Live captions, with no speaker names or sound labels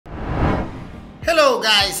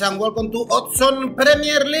guys, and welcome to Odds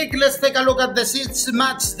Premier League. Let's take a look at the 6th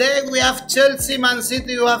match day. We have Chelsea, Man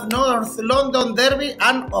City, we have North London Derby,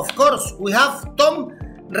 and of course, we have Tom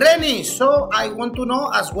Rennie. So I want to know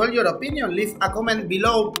as well your opinion. Leave a comment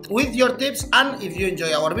below with your tips, and if you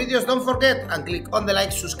enjoy our videos, don't forget and click on the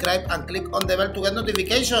like, subscribe, and click on the bell to get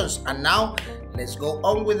notifications. And now, let's go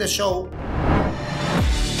on with the show.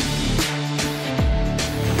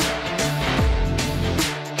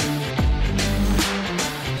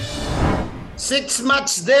 Sixth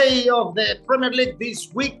match day of the Premier League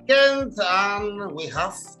this weekend, and we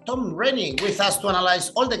have Tom Rennie with us to analyze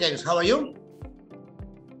all the games. How are you?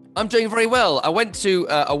 I'm doing very well. I went to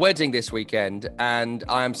a wedding this weekend, and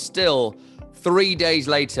I am still 3 days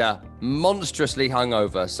later monstrously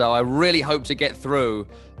hungover. So I really hope to get through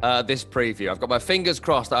this preview. I've got my fingers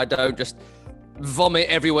crossed that I don't just vomit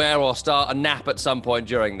everywhere or start a nap at some point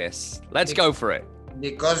during this. Let's go for it.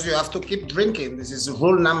 Because you have to keep drinking. This is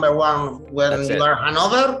rule number one. When you are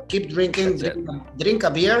hungover, keep drinking, drink a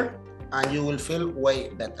beer, and you will feel way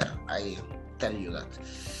better. I tell you that.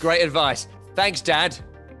 Great advice. Thanks, Dad.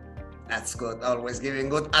 That's good. Always giving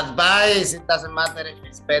good advice. It doesn't matter if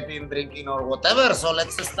it's betting, drinking, or whatever. So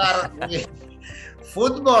let's start with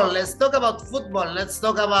football. Let's talk about football. Let's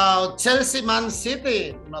talk about Chelsea, Man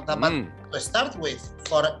City. Not a bad to start with.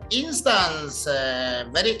 For instance,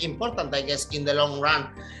 very important, I guess, in the long run,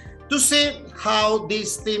 to see how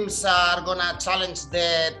these teams are gonna challenge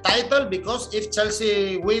the title. Because if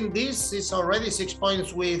Chelsea win this, it's already 6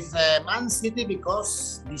 points with Man City.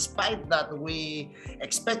 Because despite that, we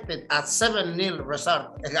expected a 7-0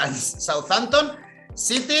 result against Southampton,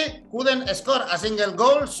 City couldn't score a single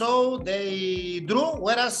goal, so they drew,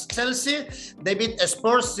 whereas Chelsea, they beat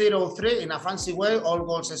Spurs 0-3 in a fancy way, all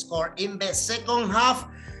goals scored in the second half.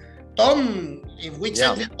 Tom, if we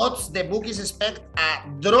check the odds, the bookies expect a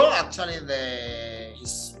draw. Actually,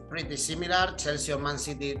 it's pretty similar, Chelsea or Man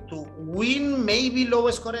City to win, maybe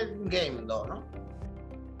lowest scoring game though, no?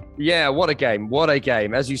 Yeah, what a game. What a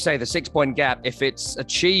game. As you say, the 6-point gap, if it's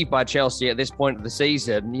achieved by Chelsea at this point of the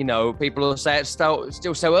season, you know, people will say it's still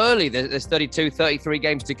so early. There's 32, 33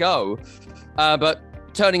 games to go. But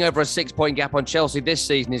turning over a 6-point gap on Chelsea this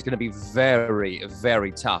season is going to be very,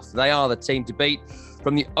 very tough. They are the team to beat.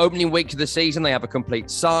 From the opening week to the season, they have a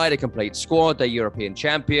complete side, a complete squad. They're European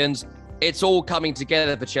champions. It's all coming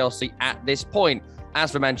together for Chelsea at this point.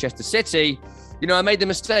 As for Manchester City, you know, I made the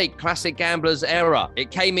mistake, classic gambler's error. It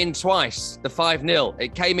came in twice, the 5-0.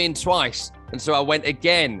 It came in twice. And so I went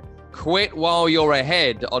again. Quit while you're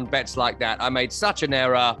ahead on bets like that. I made such an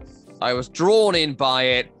error. I was drawn in by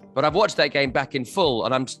it. But I've watched that game back in full,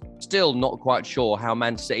 and I'm still not quite sure how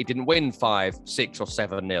Man City didn't win 5, 6, or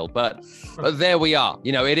 7-0. But there we are.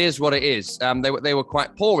 You know, it is what it is. They were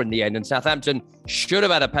quite poor in the end, and Southampton should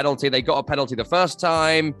have had a penalty. They got a penalty the first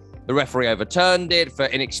time. The referee overturned it for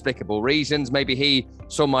inexplicable reasons. Maybe he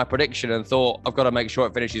saw my prediction and thought, I've got to make sure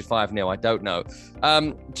it finishes 5-0. I don't know.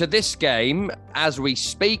 To this game, as we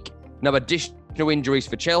speak, no additional injuries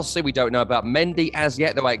for Chelsea. We don't know about Mendy as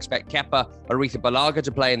yet, though I expect Kepa or Aretha Balaga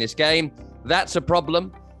to play in this game. That's a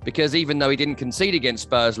problem, because even though he didn't concede against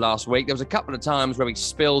Spurs last week, there was a couple of times where he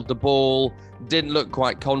spilled the ball, didn't look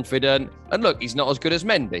quite confident. And look, he's not as good as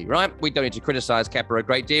Mendy, right? We don't need to criticise Kepa a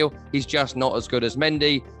great deal. He's just not as good as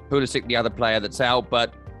Mendy. Pulisic, the other player that's out,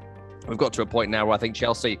 but we've got to a point now where I think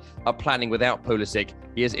Chelsea are planning without Pulisic.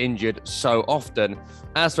 He is injured so often.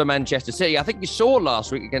 As for Manchester City, I think you saw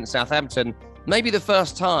last week against Southampton, maybe the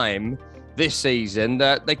first time this season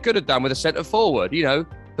that they could have done with a centre forward. You know,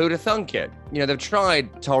 who'd have thunk it? You know, they've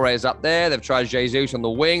tried Torres up there, they've tried Jesus on the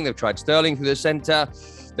wing, they've tried Sterling through the centre.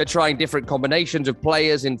 They're trying different combinations of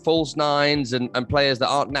players in false nines and players that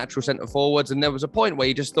aren't natural centre forwards. And there was a point where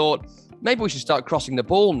you just thought, maybe we should start crossing the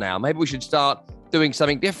ball now. Maybe we should start doing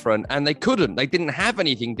something different. And they couldn't. They didn't have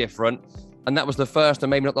anything different. And that was the first and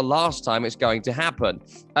maybe not the last time it's going to happen.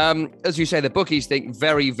 As you say, the bookies think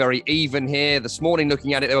very, very even here. This morning,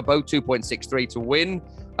 looking at it, they were both 2.63 to win,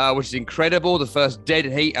 which is incredible. The first dead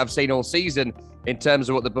heat I've seen all season in terms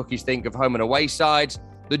of what the bookies think of home and away sides.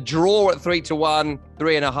 The draw at 3-1,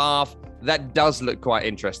 3.5, that does look quite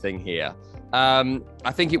interesting here.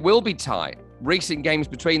 I think it will be tight. Recent games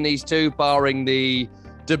between these two, barring the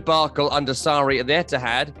debacle under Sarri at the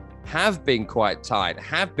Etihad, have been quite tight,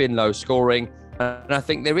 have been low scoring. And I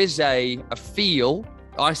think there is a feel,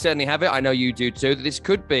 I certainly have it, I know you do too, that this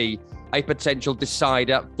could be a potential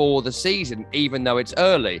decider for the season, even though it's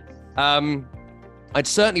early. I'd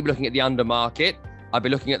certainly be looking at the under market. I'd be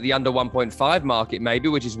looking at the under 1.5 market maybe,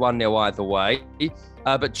 which is 1-0 either way.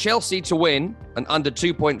 But Chelsea to win and under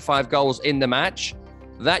 2.5 goals in the match,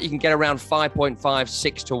 that you can get around 5.5,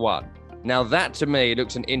 6-1. Now that to me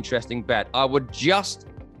looks an interesting bet. I would just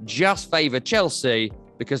favour Chelsea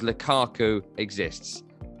because Lukaku exists.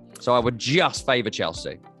 So I would just favour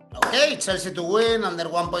Chelsea. Okay, Chelsea to win under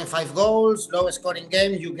 1.5 goals, low scoring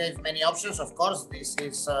game. You gave many options, of course. This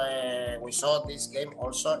is we saw this game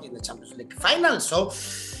also in the Champions League final. So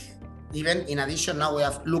even in addition, now we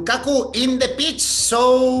have Lukaku in the pitch.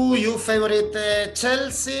 So you favorite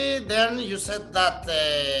Chelsea. Then you said that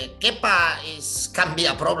Kepa can be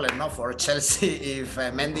a problem, no, for Chelsea if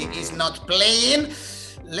Mendy is not playing.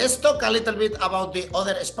 Let's talk a little bit about the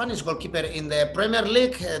other Spanish goalkeeper in the Premier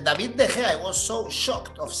League, David De Gea. I was so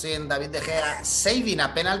shocked of seeing David De Gea saving a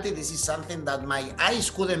penalty. This is something that my eyes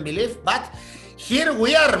couldn't believe. But here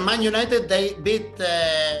we are, Man United, they beat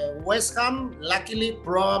West Ham. Luckily,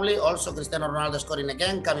 probably also Cristiano Ronaldo scoring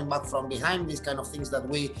again, coming back from behind, these kind of things that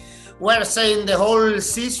we were saying the whole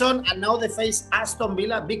season. And now they face Aston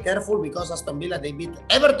Villa. Be careful, because Aston Villa, they beat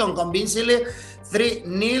Everton convincingly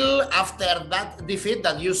 3-0 after that defeat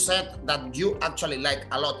that you said that you actually like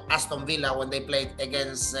a lot Aston Villa when they played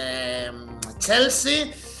against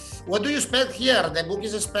Chelsea. What do you expect here? The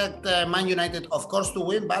bookies expect Man United, of course, to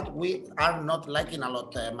win, but we are not liking a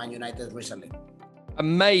lot Man United recently.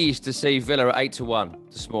 Amazed to see Villa at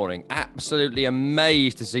 8-1 this morning. Absolutely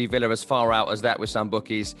amazed to see Villa as far out as that with some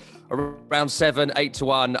bookies. Around 7,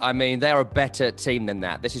 8-1. I mean, they're a better team than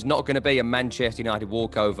that. This is not going to be a Manchester United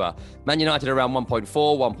walkover. Man United around 1.4,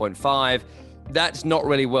 1.5. That's not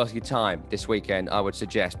really worth your time this weekend, I would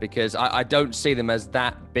suggest, because I don't see them as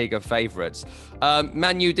that big of favourites.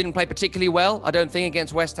 Man U didn't play particularly well, I don't think,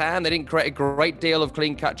 against West Ham. They didn't create a great deal of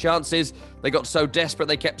clean-cut chances. They got so desperate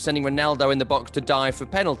they kept sending Ronaldo in the box to dive for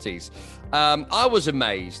penalties. I was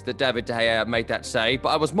amazed that David De Gea made that save, but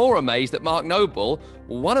I was more amazed that Mark Noble,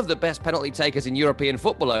 one of the best penalty takers in European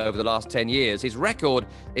football over the last 10 years, his record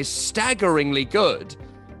is staggeringly good.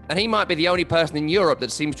 And he might be the only person in Europe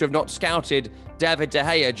that seems to have not scouted David De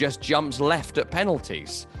Gea just jumps left at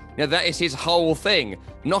penalties. You know, that is his whole thing.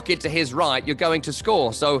 Knock it to his right, you're going to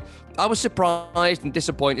score. So I was surprised and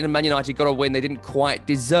disappointed, and Man United got a win they didn't quite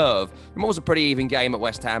deserve. It was a pretty even game at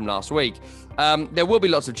West Ham last week. There will be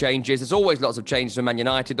lots of changes. There's always lots of changes for Man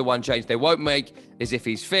United. The one change they won't make is if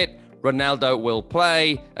he's fit, Ronaldo will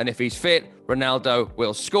play. And if he's fit, Ronaldo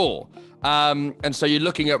will score. And so you're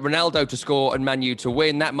looking at Ronaldo to score and Man U to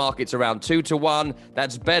win. That market's around 2-1.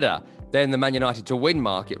 That's better than the Man United to win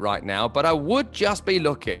market right now. But I would just be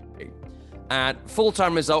looking at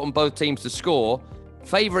full-time result on both teams to score.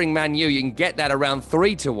 Favouring Man U, you can get that around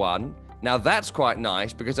 3-1. Now that's quite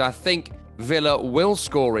nice, because I think Villa will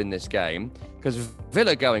score in this game, because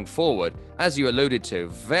Villa going forward, as you alluded to,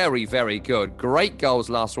 very, very good. Great goals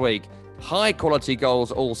last week. High quality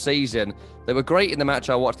goals all season. They were great in the match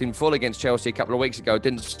I watched in full against Chelsea a couple of weeks ago.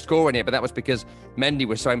 Didn't score in it, but that was because Mendy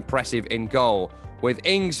was so impressive in goal. With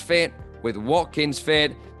Ings fit, with Watkins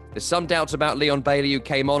fit, there's some doubts about Leon Bailey, who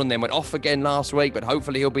came on and then went off again last week, but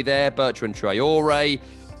hopefully he'll be there. Bertrand Traore,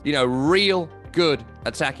 you know, real good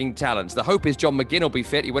attacking talents. The hope is John McGinn will be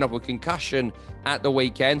fit. He went off with concussion at the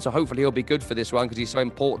weekend, so hopefully he'll be good for this one because he's so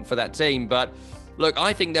important for that team. But look,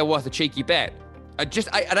 I think they're worth a cheeky bet. Just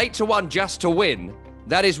at 8-1 just to win,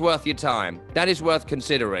 that is worth your time. That is worth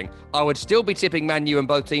considering. I would still be tipping Man U and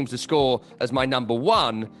both teams to score as my number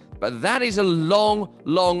one, but that is a long,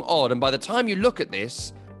 long odd. And by the time you look at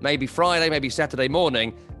this, maybe Friday, maybe Saturday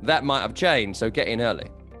morning, that might have changed. So get in early.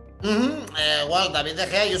 Well, David De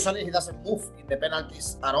Gea, usually he doesn't move in the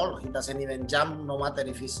penalties at all. He doesn't even jump, no matter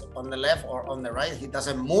if he's on the left or on the right. He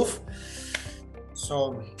doesn't move.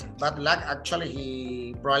 So bad luck. Actually,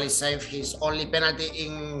 he probably saved his only penalty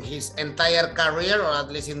in his entire career, or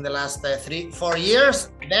at least in the last 3-4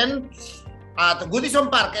 years. Then at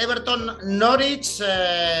Goodison Park, Everton-Norwich.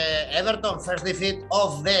 Everton first defeat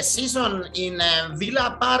of the season in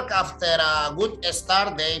Villa Park after a good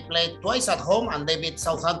start. They played twice at home and they beat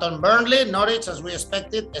Southampton-Burnley. Norwich, as we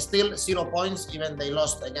expected, still 0 points, even they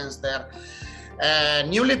lost against their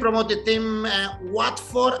newly promoted team,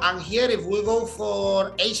 Watford. And here, if we go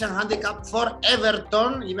for Asian handicap for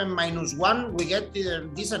Everton, even -1, we get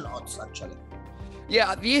decent odds, actually.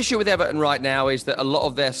 Yeah, the issue with Everton right now is that a lot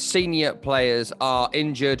of their senior players are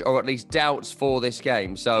injured, or at least doubts for this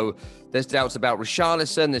game. So there's doubts about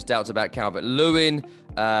Richarlison, there's doubts about Calvert-Lewin,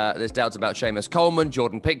 there's doubts about Seamus Coleman,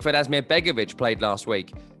 Jordan Pickford. Asmir Begovic played last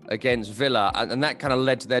week against Villa, and that kind of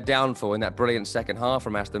led to their downfall in that brilliant second half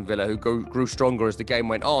from Aston Villa, who grew stronger as the game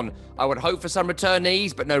went on. I would hope for some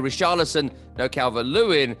returnees, but no Richarlison, no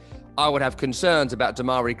Calvert-Lewin. I would have concerns about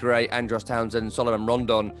Damari Gray, Andros Townsend, and Solomon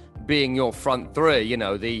Rondon being your front three. You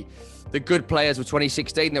know, the good players of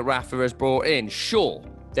 2016 that Rafa has brought in. Sure,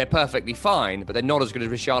 they're perfectly fine, but they're not as good as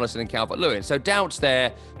Richarlison and Calvert-Lewin. So doubts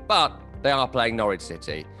there, but they are playing Norwich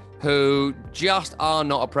City, who just are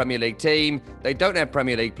not a Premier League team. They don't have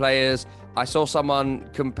Premier League players. I saw someone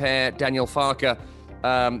compare Daniel Farke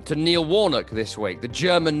to Neil Warnock this week, the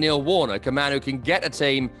German Neil Warnock, a man who can get a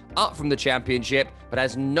team up from the Championship, but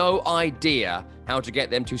has no idea how to get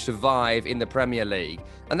them to survive in the Premier League.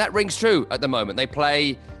 And that rings true at the moment. They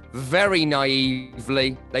play very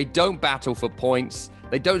naively. They don't battle for points.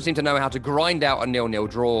 They don't seem to know how to grind out a 0-0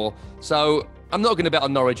 draw. So I'm not going to bet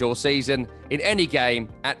on Norwich all season. In any game,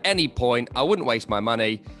 at any point, I wouldn't waste my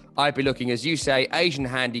money. I'd be looking, as you say, Asian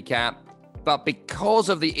handicap. But because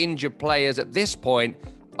of the injured players at this point,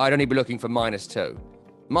 I'd only be looking for -2.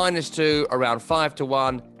 -2, around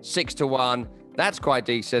 5-1, 6-1. That's quite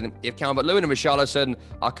decent. If Calvert-Lewin and Richarlison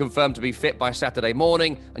are confirmed to be fit by Saturday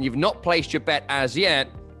morning and you've not placed your bet as yet,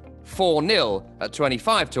 4-0 at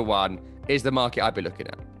 25-1 is the market I'd be looking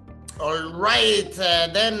at. All right,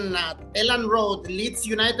 then at Elland Road, Leeds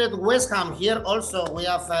United, West Ham. Here also we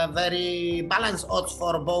have very balanced odds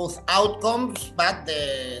for both outcomes, but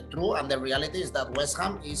the true and the reality is that West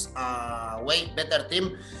Ham is a way better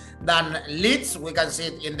team than Leeds. We can see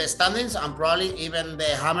it in the standings, and probably even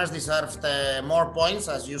the Hammers deserved more points,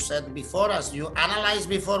 as you said before, as you analyzed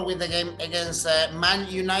before with the game against Man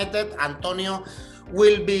United. Antonio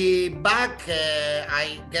will be back.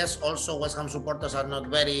 I guess also West Ham supporters are not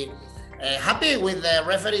very happy with the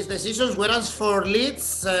referee's decisions, whereas for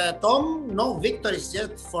Leeds, Tom, no victories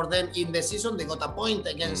yet for them in the season. They got a point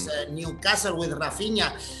against Newcastle with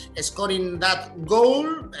Rafinha scoring that goal.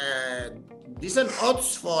 Decent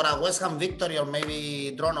odds for a West Ham victory, or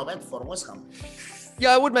maybe draw no bet for West Ham.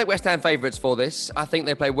 Yeah, I would make West Ham favourites for this. I think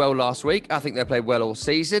they played well last week. I think they played well all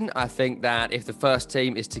season. I think that if the first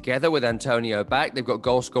team is together with Antonio back, they've got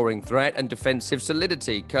goal-scoring threat and defensive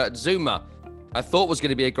solidity. Kurt Zouma, I thought was going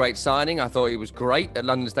to be a great signing. I thought he was great at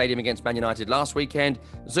London Stadium against Man United last weekend.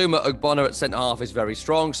 Zouma Ogbonna at centre-half is very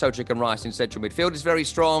strong. Sojek and Rice in central midfield is very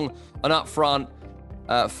strong. And up front,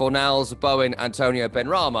 Fornals, Bowen, Antonio,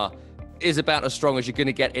 Benrahma is about as strong as you're going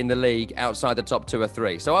to get in the league outside the top 2 or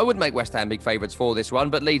 3. So I would make West Ham big favourites for this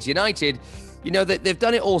one. But Leeds United, you know, they've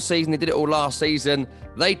done it all season. They did it all last season.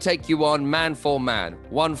 They take you on man for man,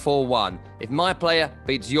 1-4-1. If my player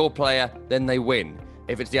beats your player, then they win.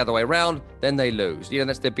 If it's the other way around, then they lose. You know,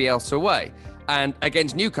 that's the Bielsa way. And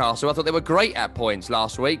against Newcastle, I thought they were great at points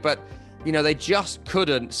last week, but you know, they just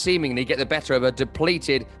couldn't seemingly get the better of a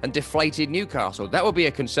depleted and deflated Newcastle. That would be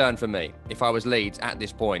a concern for me if I was Leeds at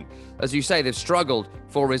this point. As you say, they've struggled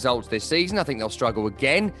for results this season. I think they'll struggle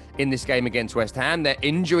again in this game against West Ham. Their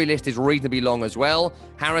injury list is reasonably long as well.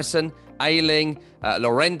 Harrison, Ayling,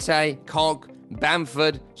 Llorente, Cog,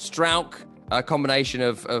 Bamford, Strauch, a combination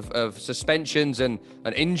of suspensions and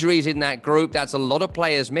injuries in that group. That's a lot of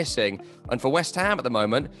players missing. And for West Ham at the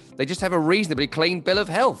moment, they just have a reasonably clean bill of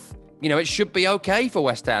health. You know, it should be okay for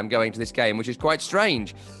West Ham going to this game, which is quite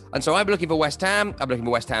strange. And so I'm looking for West Ham. I'm looking for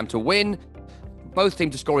West Ham to win. Both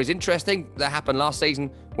teams to score is interesting. That happened last season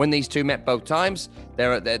when these two met both times.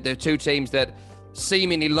 They're two teams that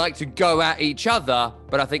seemingly like to go at each other,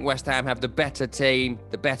 but I think West Ham have the better team,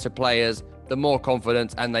 the better players, the more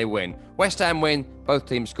confidence, and they win. West Ham win, both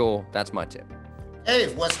teams score. That's my tip. Hey,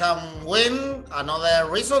 if West Ham win,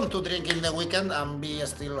 another reason to drink in the weekend and be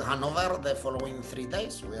still Hanover the following 3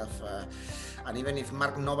 days. We have, and even if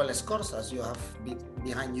Mark Noble scores, as you have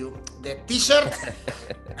behind you the t-shirt.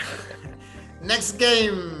 Next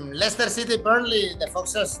game, Leicester City, Burnley. The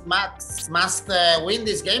Foxes must win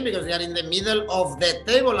this game because they are in the middle of the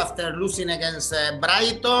table after losing against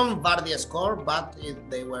Brighton. Vardy scored, but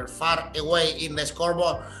they were far away in the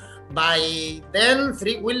scoreboard. By then,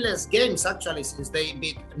 3 winless games actually since they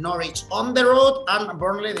beat Norwich on the road, and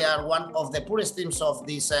Burnley, they are one of the poorest teams of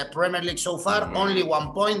this Premier League so far. Only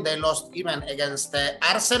 1 point. They lost even against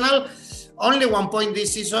Arsenal. Only 1 point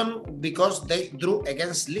this season because they drew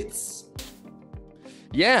against Leeds.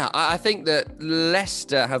 Yeah, I think that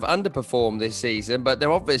Leicester have underperformed this season, but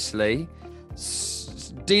they're obviously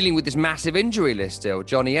dealing with this massive injury list still.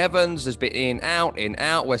 Johnny Evans has been in, out.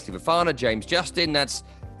 Wesley Fofana, James Justin, that's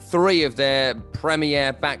 3 of their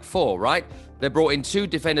premier back 4, right? They brought in 2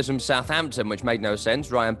 defenders from Southampton, which made no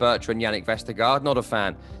sense. Ryan Bertrand and Yannick Vestergaard. Not a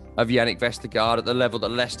fan of Yannick Vestergaard at the level that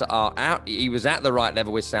Leicester are at. He was at the right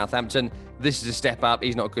level with Southampton. This is a step up.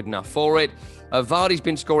 He's not good enough for it. Vardy's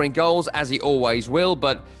been scoring goals, as he always will,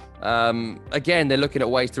 but again, they're looking at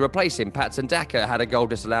ways to replace him. Patson Daka had a goal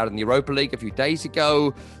disallowed in the Europa League a few days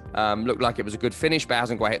ago. Looked like it was a good finish, but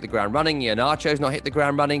hasn't quite hit the ground running. Iheanacho's not hit the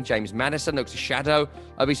ground running. James Maddison looks a shadow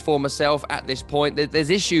of his former self at this point. There's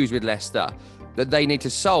issues with Leicester that they need to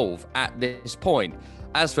solve at this point.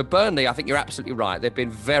 As for Burnley, I think you're absolutely right. They've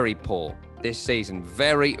been very poor this season.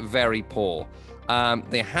 Very, very poor.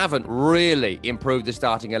 They haven't really improved the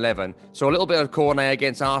starting 11. So a little bit of Cornet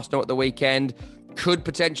against Arsenal at the weekend could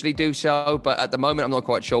potentially do so. But at the moment, I'm not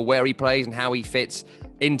quite sure where he plays and how he fits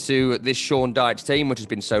into this Sean Dyche team, which has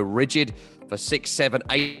been so rigid for 6, 7,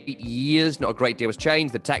 8 years. Not a great deal has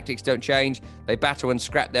changed. The tactics don't change. They battle and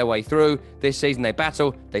scrap their way through. This season, they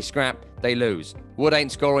battle, they scrap, they lose. Wood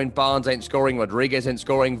ain't scoring, Barnes ain't scoring, Rodriguez ain't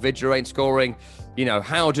scoring, Vidra ain't scoring. You know,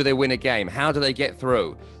 how do they win a game? How do they get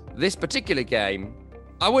through? This particular game,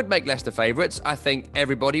 I would make Leicester favourites. I think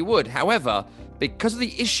everybody would. However, because of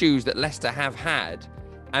the issues that Leicester have had,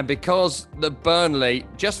 and because the Burnley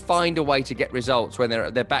just find a way to get results when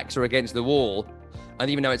their backs are against the wall, and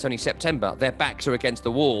even though it's only September, their backs are against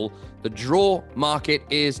the wall, the draw market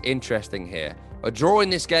is interesting here. A draw in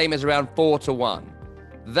this game is around 4-1.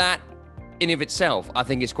 That, in of itself, I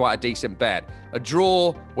think is quite a decent bet. A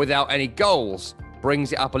draw without any goals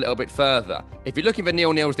brings it up a little bit further. If you're looking for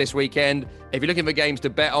 0-0s this weekend, if you're looking for games to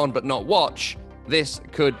bet on but not watch, this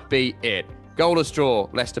could be it. Goalless draw,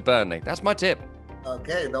 Leicester-Burnley. That's my tip.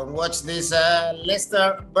 Okay, don't watch this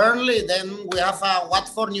Leicester-Burnley. Then we have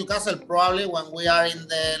Watford-Newcastle. Probably when we are in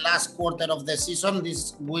the last quarter of the season,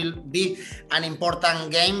 this will be an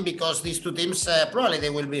important game because these two teams, probably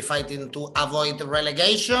they will be fighting to avoid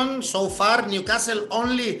relegation. So far, Newcastle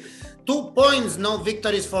only 2 points, no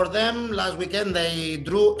victories for them. Last weekend they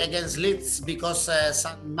drew against Leeds because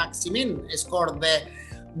Saint-Maximin scored the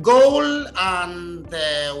goal. And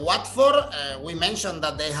Watford, we mentioned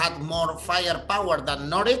that they had more firepower than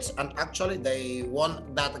Norwich, and actually they won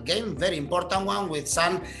that game, very important one, with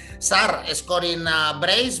Sarr scoring a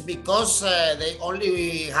brace because they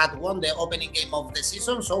only had won the opening game of the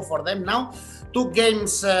season. So for them now, 2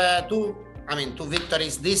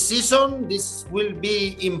 victories this season. This will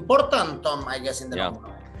be important, Tom, I guess, in the long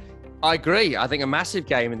run. I agree. I think a massive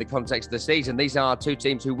game in the context of the season. These are 2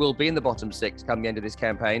 teams who will be in the bottom 6 come the end of this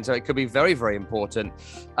campaign, so it could be very, very important.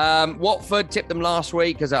 Watford tipped them last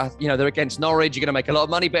week because they're against Norwich. You're going to make a lot of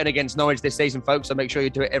money betting against Norwich this season, folks, so make sure you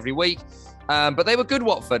do it every week. But they were good,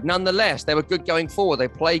 Watford. Nonetheless, they were good going forward. They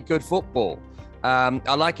played good football.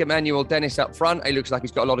 I like Emmanuel Dennis up front. He looks like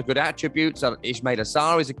he's got a lot of good attributes. Ismail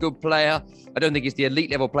Assar is a good player. I don't think he's the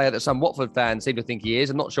elite level player that some Watford fans seem to think he is.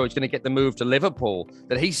 I'm not sure he's going to get the move to Liverpool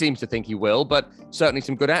that he seems to think he will, but certainly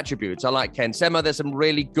some good attributes. I like Ken Sema. There's some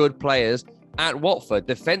really good players at Watford.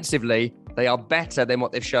 Defensively, they are better than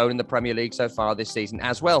what they've shown in the Premier League so far this season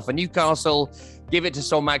as well. For Newcastle, give it to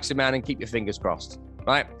Saint-Maximin and keep your fingers crossed,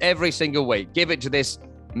 right? Every single week, give it to this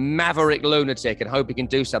maverick lunatic and hope he can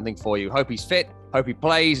do something for you. Hope he's fit, hope he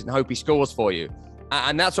plays, and hope he scores for you.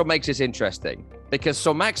 And that's what makes this interesting, because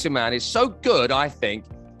Saint-Maximin is so good, I think,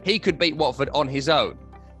 he could beat Watford on his own.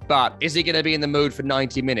 But is he going to be in the mood for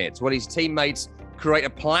 90 minutes? Will his teammates create a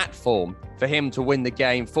platform for him to win the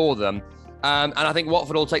game for them? And I think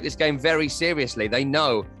Watford will take this game very seriously. They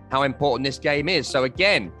know how important this game is. So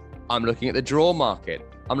again, I'm looking at the draw market.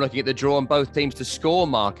 I'm looking at the draw on both teams to score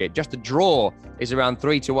market. Just the draw is around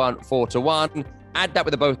 3-1, 4-1. Add that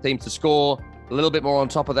with the both teams to score. A little bit more on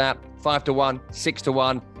top of that, 5-1,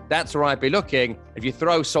 6-1. That's where I'd be looking. If you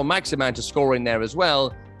throw Saint-Maximin to score in there as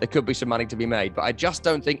well, there could be some money to be made. But I just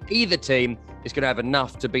don't think either team is going to have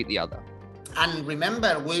enough to beat the other. And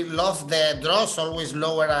remember, we love the draws. Always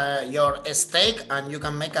lower your stake, and you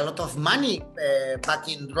can make a lot of money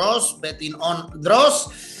backing draws, betting on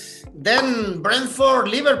draws. Then Brentford,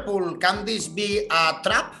 Liverpool. Can this be a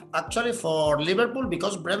trap actually for Liverpool?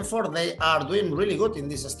 Because Brentford, they are doing really good in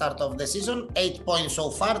this start of the season. 8 points so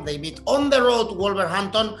far. They beat on the road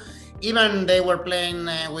Wolverhampton. Even they were playing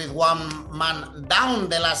with 1 man down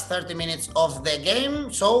the last 30 minutes of the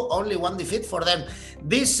game. So only 1 defeat for them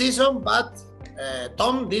this season. But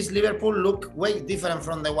Tom, this Liverpool look way different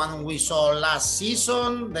from the one we saw last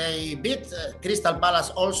season. They beat Crystal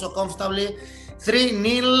Palace also comfortably.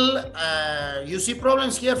 3-0. You see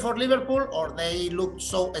problems here for Liverpool, or they look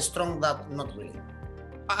so strong that not really?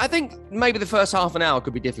 I think maybe the first half an hour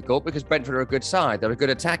could be difficult because Brentford are a good side. They're a good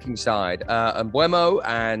attacking side. And Mbeumo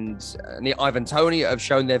and Ivan Toney have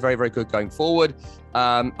shown they're very, very good going forward.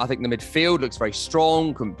 I think the midfield looks very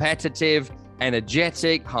strong, competitive,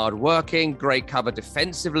 energetic, hard-working, great cover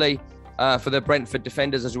defensively for the Brentford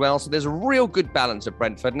defenders as well. So there's a real good balance at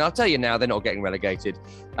Brentford. And I'll tell you now, they're not getting relegated.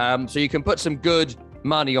 So you can put some good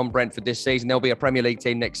money on Brentford this season. They'll be a Premier League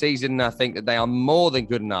team next season. And I think that they are more than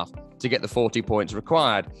good enough to get the 40 points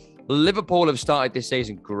required. Liverpool have started this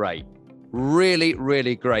season great. Really,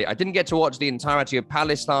 really great. I didn't get to watch the entirety of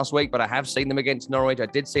Palace last week, but I have seen them against Norwich. I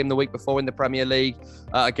did see them the week before in the Premier League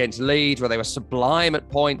against Leeds, where they were sublime at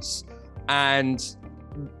points. And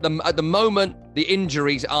at the moment, the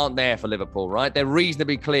injuries aren't there for Liverpool, right? They're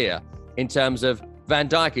reasonably clear in terms of Van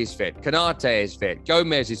Dijk is fit, Konate is fit,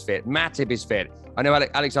 Gomez is fit, Matip is fit. I know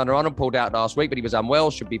Alexander-Arnold pulled out last week, but he was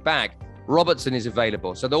unwell, should be back. Robertson is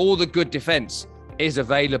available. So all the good defence is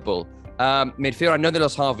available. Midfield, I know they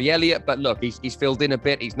lost Harvey Elliott, but look, he's filled in a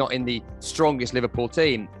bit. He's not in the strongest Liverpool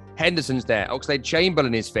team. Henderson's there.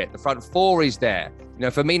 Oxlade-Chamberlain is fit. The front four is there.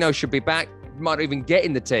 Firmino should be back. Might not even get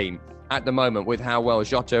in the team at the moment with how well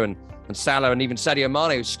Jota and Salah and even Sadio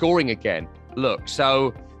Mane is scoring again. Look,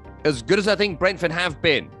 so as good as I think Brentford have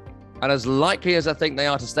been, and as likely as I think they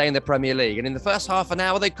are to stay in the Premier League, and in the first half an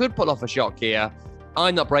hour, they could pull off a shock here,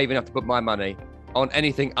 I'm not brave enough to put my money on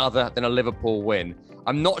anything other than a Liverpool win.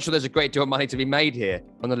 I'm not sure there's a great deal of money to be made here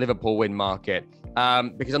on the Liverpool win market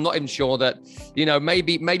because I'm not even sure that,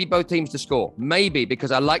 maybe both teams to score. Maybe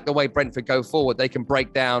because I like the way Brentford go forward. They can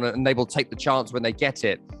break down and they will take the chance when they get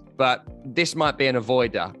it. But this might be an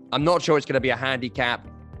avoider. I'm not sure it's going to be a handicap.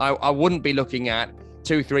 I wouldn't be looking at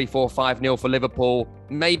 2, 3, 4, 5-0 for Liverpool.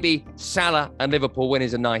 Maybe Salah and Liverpool win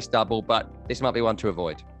is a nice double, but this might be one to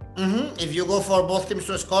avoid. If you go for both teams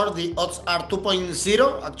to score, the odds are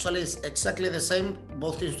 2.0. Actually, it's exactly the same.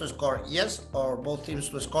 Both teams to score, yes, or both teams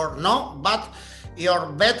to score, no. But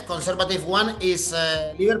your bet, conservative one, is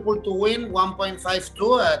Liverpool to win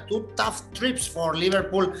 1.52. Two tough trips for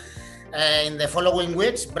Liverpool in the following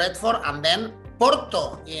weeks, Brentford and then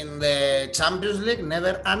Porto in the Champions League.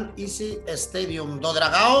 Never an easy stadium, do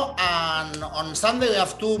Dragao. And on Sunday we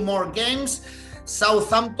have two more games.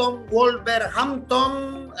 Southampton,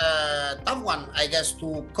 Wolverhampton, tough one, I guess,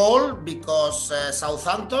 to call because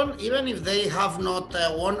Southampton, even if they have not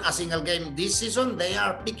won a single game this season, they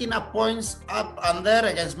are picking up points up and there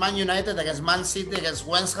against Man United, against Man City, against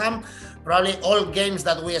West Ham. Probably all games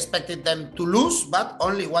that we expected them to lose, but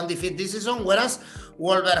only one defeat this season. Whereas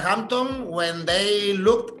Wolverhampton, when they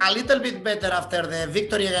looked a little bit better after the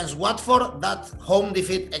victory against Watford, that home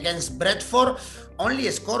defeat against Brentford, only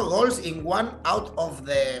score goals in 1 out of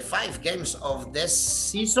the 5 games of this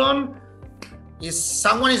season. Is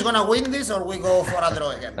someone going to win this, or we go for a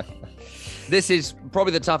draw again? This is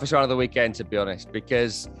probably the toughest round of the weekend, to be honest,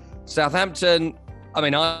 because Southampton, I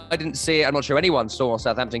didn't see it. I'm not sure anyone saw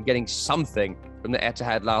Southampton getting something from the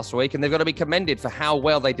Etihad last week, and they've got to be commended for how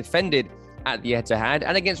well they defended at the Etihad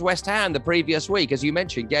and against West Ham the previous week. As you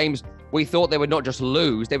mentioned, games we thought they would not just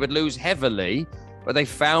lose, they would lose heavily, but they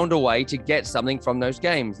found a way to get something from those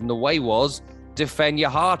games. And the way was defend your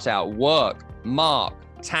heart out, work, mark,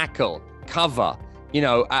 tackle, cover,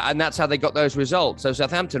 and that's how they got those results. So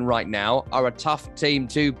Southampton right now are a tough team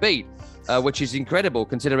to beat, which is incredible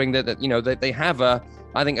considering that they have a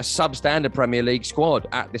substandard Premier League squad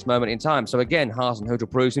at this moment in time. So again, Hasenhüttl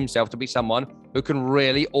proves himself to be someone who can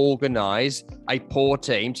really organise a poor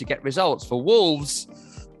team to get results. For Wolves,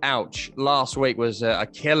 ouch, last week was a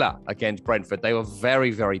killer against Brentford. They were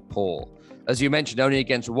very, very poor. As you mentioned, only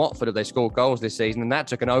against Watford have they scored goals this season, and that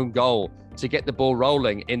took an own goal to get the ball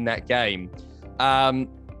rolling in that game.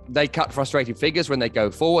 They cut frustrated figures when they go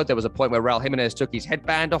forward. There was a point where Raul Jimenez took his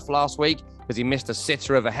headband off last week because he missed a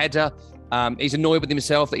sitter of a header. He's annoyed with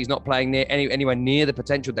himself that he's not playing anywhere near the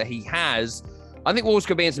potential that he has. I think Wolves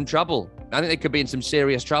could be in some trouble. I think they could be in some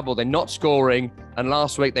serious trouble. They're not scoring, and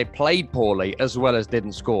last week they played poorly as well as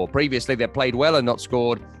didn't score. Previously, they played well and not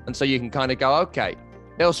scored, and so you can kind of go, okay,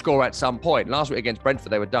 they'll score at some point. Last week against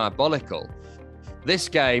Brentford, they were diabolical. This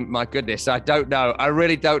game, my goodness, I don't know. I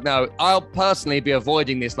really don't know. I'll personally be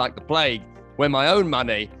avoiding this like the plague with my own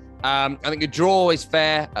money. I think a draw is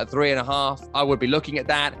fair at 3.5. I would be looking at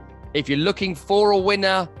that. If you're looking for a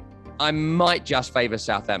winner, I might just favour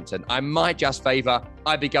Southampton.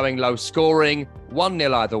 I'd be going low scoring,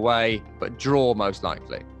 1-0 either way, but draw most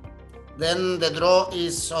likely. Then the draw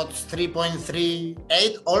is at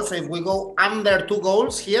 3.38. Also, if we go under 2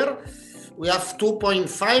 goals here, we have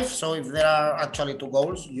 2.5. So if there are actually 2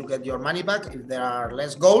 goals, you get your money back. If there are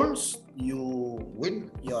less goals, you win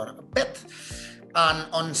your bet. And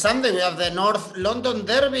on Sunday, we have the North London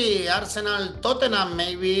derby, Arsenal-Tottenham.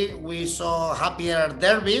 Maybe we saw happier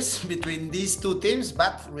derbies between these two teams,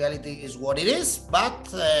 but reality is what it is.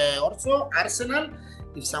 But also Arsenal,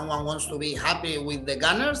 if someone wants to be happy with the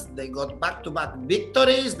Gunners, they got back-to-back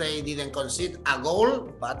victories. They didn't concede a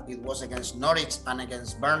goal, but it was against Norwich and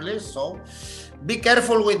against Burnley. So be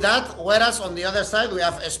careful with that. Whereas on the other side, we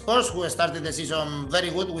have Spurs, who started the season very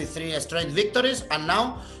good with 3 straight victories, and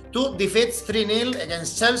now 2 defeats, 3-0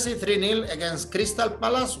 against Chelsea, 3-0 against Crystal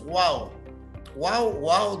Palace. Wow.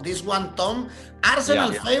 This one, Tom,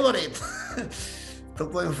 Arsenal favorite.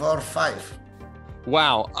 2.45.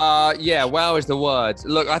 Wow. Yeah, wow is the word.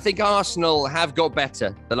 Look, I think Arsenal have got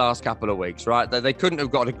better the last couple of weeks, right? They couldn't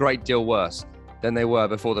have got a great deal worse than they were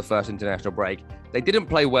before the first international break. They didn't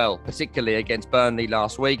play well, particularly against Burnley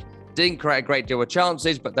last week. Didn't create a great deal of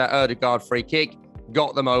chances, but that Ødegaard free kick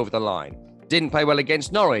got them over the line. Didn't play well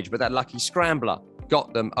against Norwich, but that lucky scrambler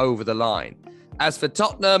got them over the line. As for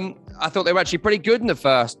Tottenham, I thought they were actually pretty good in the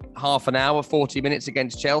first half an hour, 40 minutes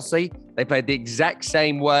against Chelsea. They played the exact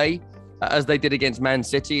same way as they did against Man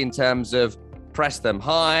City in terms of press them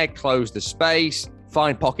high, close the space,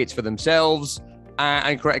 find pockets for themselves,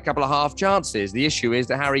 and create a couple of half chances. The issue is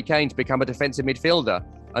that Harry Kane's become a defensive midfielder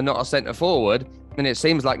and not a centre forward, and it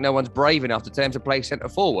seems like no one's brave enough to tell him to play centre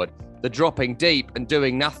forward. The dropping deep and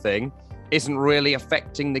doing nothing isn't really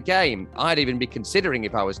affecting the game. I'd even be considering,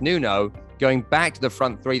 if I was Nuno, going back to the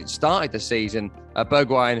front three that started the season,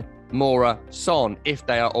 Bergwijn, Moura, Son, if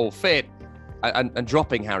they are all fit, and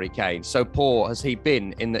dropping Harry Kane. So poor has he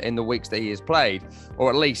been in the weeks that he has played, or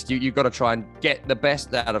at least you've got to try and get the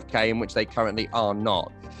best out of Kane, which they currently are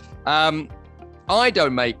not. I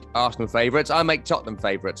don't make Arsenal favourites. I make Tottenham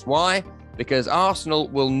favourites. Why? Because Arsenal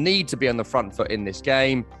will need to be on the front foot in this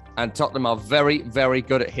game, and Tottenham are very, very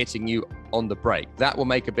good at hitting you on the break. That will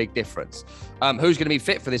make a big difference. Who's going to be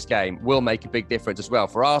fit for this game will make a big difference as well.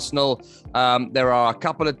 For Arsenal, there are a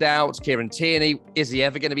couple of doubts. Kieran Tierney, is he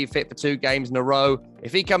ever going to be fit for 2 games in a row?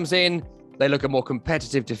 If he comes in, they look a more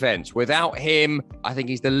competitive defence. Without him, I think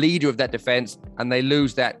he's the leader of that defence, and they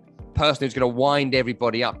lose that person who's going to wind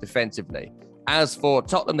everybody up defensively. As for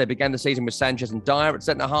Tottenham, they began the season with Sanchez and Dyer at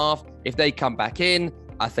centre-half. If they come back in,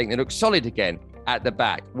 I think they look solid again at the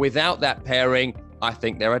back. Without that pairing, I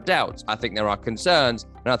think there are doubts. I think there are concerns,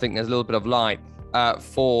 and I think there's a little bit of light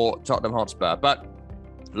for Tottenham Hotspur. But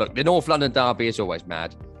look, the North London derby is always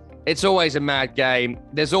mad. It's always a mad game.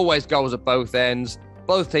 There's always goals at both ends.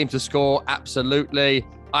 Both teams to score, absolutely.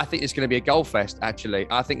 I think it's going to be a goal fest, actually.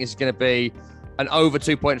 I think it's going to be an over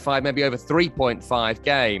 2.5, maybe over 3.5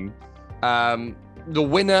 game. The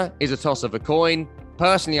winner is a toss of a coin.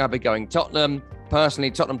 Personally, I'd be going Tottenham.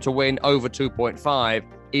 Personally, Tottenham to win over 2.5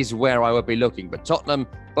 is where I would be looking. But Tottenham,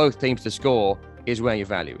 both teams to score, is where your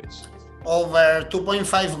value is. Over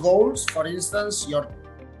 2.5 goals, for instance,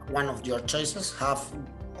 one of your choices have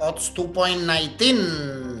odds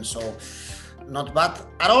 2.19. So not bad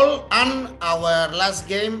at all. And our last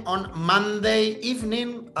game on Monday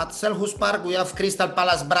evening at Selhurst Park, we have Crystal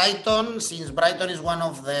Palace Brighton. Since Brighton is one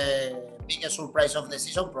of the biggest surprise of the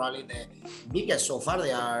season, probably the biggest so far.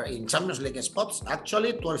 They are in Champions League spots,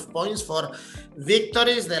 actually. 12 points for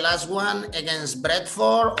victories. The last one against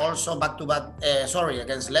Bradford, also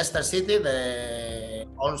against Leicester City. They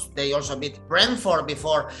also beat Brentford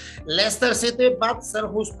before Leicester City, but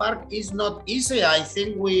Selhurst Park is not easy. I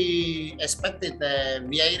think we expected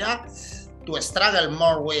Vieira to struggle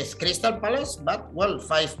more with Crystal Palace, but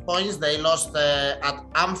 5 points. They lost at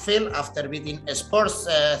Anfield after beating Spurs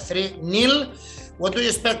 3-0. What do you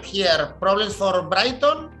expect here? Problems for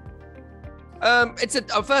Brighton?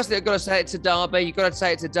 Firstly, I've got to say it's a derby. You've got to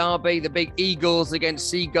say it's a derby. The big Eagles against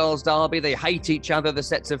Seagulls derby. They hate each other, the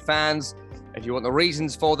sets of fans. If you want the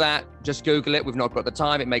reasons for that, just Google it. We've not got the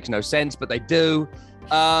time. It makes no sense, but they do.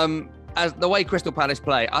 As the way Crystal Palace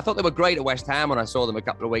play, I thought they were great at West Ham when I saw them a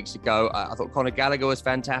couple of weeks ago. I thought Conor Gallagher was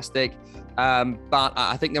fantastic. But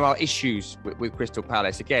I think there are issues with Crystal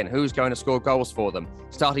Palace. Again, who's going to score goals for them?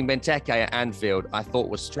 Starting Benteke at Anfield, I thought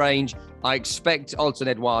was strange. I expect Alton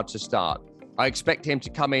Edouard to start. I expect him to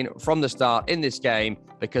come in from the start in this game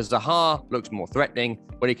because Zaha looks more threatening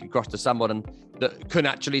when he can cross to someone that can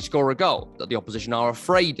actually score a goal that the opposition are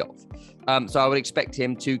afraid of. So I would expect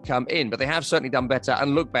him to come in. But they have certainly done better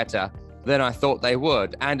and look better than I thought they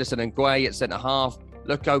would. Anderson and Gueye at centre-half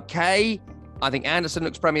look okay. I think Anderson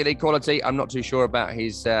looks Premier League quality. I'm not too sure about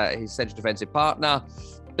his central defensive partner.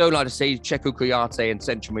 Don't like to see Cheku Kouyaté in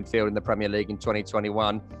central midfield in the Premier League in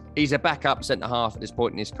 2021. He's a backup centre-half at this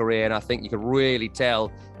point in his career, and I think you can really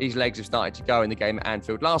tell his legs have started to go in the game at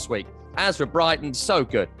Anfield last week. As for Brighton, so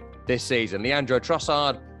good this season. Leandro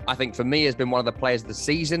Trossard, I think for me, has been one of the players of the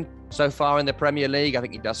season so far in the Premier League. I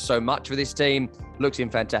think he does so much for this team, looks in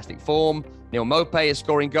fantastic form. Neil Maupay is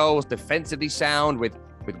scoring goals, defensively sound with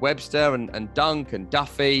Webster and Dunk and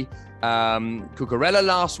Duffy. Cucurella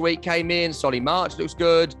last week came in. Solly March looks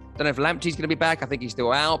good. Don't know if Lamptey's going to be back. I think he's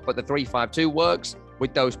still out, but the 3-5-2 works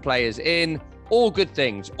with those players in. All good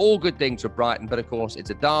things for Brighton. But of course, it's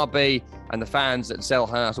a derby, and the fans at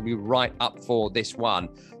Selhurst will be right up for this one.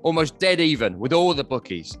 Almost dead even with all the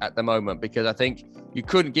bookies at the moment, because I think you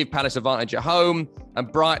couldn't give Palace advantage at home.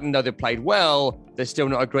 And Brighton, though they've played well, there's still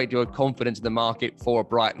not a great deal of confidence in the market for a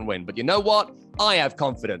Brighton win. But you know what? I have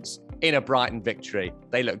confidence in a Brighton victory.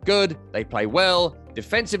 They look good, they play well,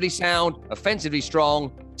 defensively sound, offensively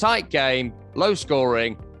strong, tight game, low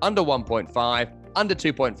scoring, under 1.5, under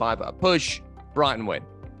 2.5 at a push. Brighton win.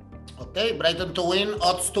 Okay, Brighton to win,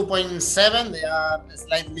 odds 2.7. They are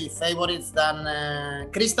slightly favorites than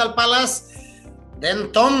Crystal Palace.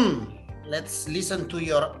 Then Tom, let's listen to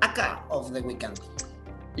your ACA of the weekend.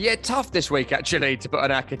 Yeah, tough this week actually to put an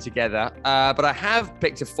ACA together, but I have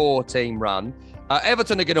picked a 4-team run.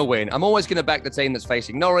 Everton are going to win. I'm always going to back the team that's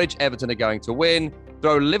facing Norwich. Everton are going to win.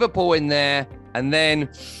 Throw Liverpool in there, and then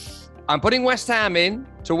I'm putting West Ham in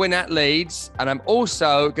to win at Leeds, and I'm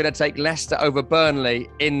also going to take Leicester over Burnley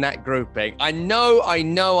in that grouping. I know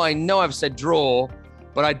I've said draw,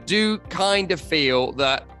 but I do kind of feel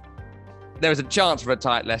that there is a chance for a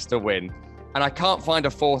tight Leicester win, and I can't find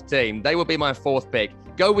a fourth team. They will be my fourth pick.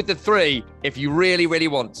 Go with the 3 if you really, really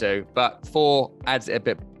want to, but 4 adds it a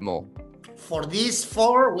bit more. For these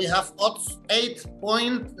 4, we have odds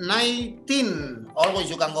 8.19. Always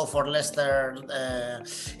you can go for Leicester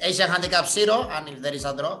Asian Handicap 0, and if there is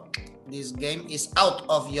a draw, this game is out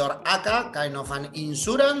of your ACA, kind of an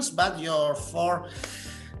insurance, but your 4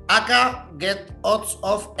 ACA get odds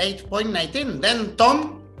of 8.19. Then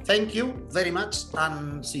Tom, thank you very much,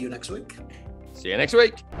 and see you next week. See you next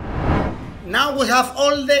week. Now we have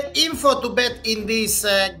all the info to bet in this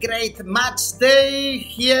great match day.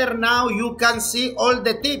 Here now you can see all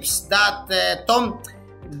the tips that Tom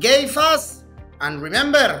gave us. And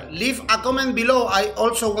remember, leave a comment below. I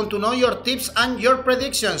also want to know your tips and your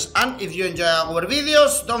predictions. And if you enjoy our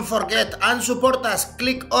videos, don't forget and support us.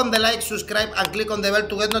 Click on the like, subscribe, and click on the bell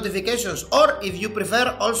to get notifications. Or if you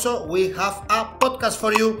prefer, also we have a podcast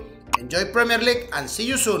for you. Enjoy Premier League and see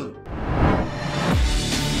you soon.